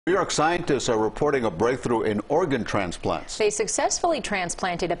New York scientists are reporting a breakthrough in organ transplants. They successfully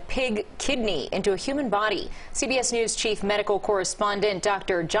transplanted a pig kidney into a human body. CBS News chief medical correspondent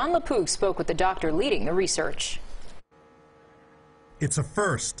Dr. Jon LaPook spoke with the doctor leading the research. It's a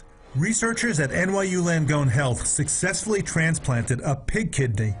first. Researchers at NYU Langone Health successfully transplanted a pig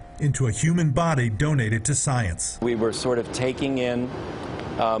kidney into a human body donated to science. We were sort of taking in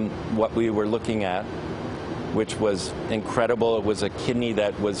what we were looking at, which was incredible. It was a kidney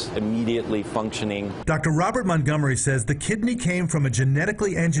that was immediately functioning. Dr. Robert Montgomery says the kidney came from a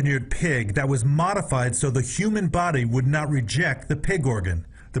genetically engineered pig that was modified so the human body would not reject the pig organ.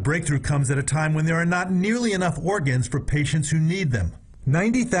 The breakthrough comes at a time when there are not nearly enough organs for patients who need them.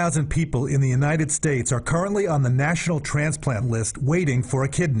 90,000 people in the United States are currently on the national transplant list waiting for a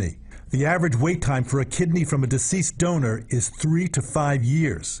kidney. The average wait time for a kidney from a deceased donor is 3 to 5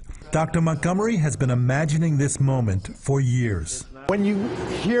 years. Dr. Montgomery has been imagining this moment for years. When you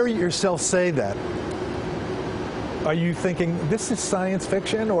hear yourself say that, are you thinking this is science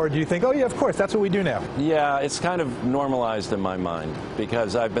fiction, or do you think, oh yeah, of course, that's what we do now? Yeah, it's kind of normalized in my mind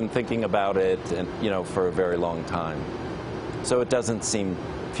because I've been thinking about it, for a very long time. So it doesn't seem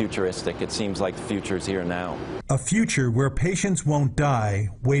futuristic. It seems like the future is here now. A future where patients won't die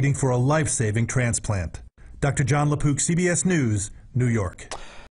waiting for a life-saving transplant. Dr. Jon LaPook, CBS News, New York.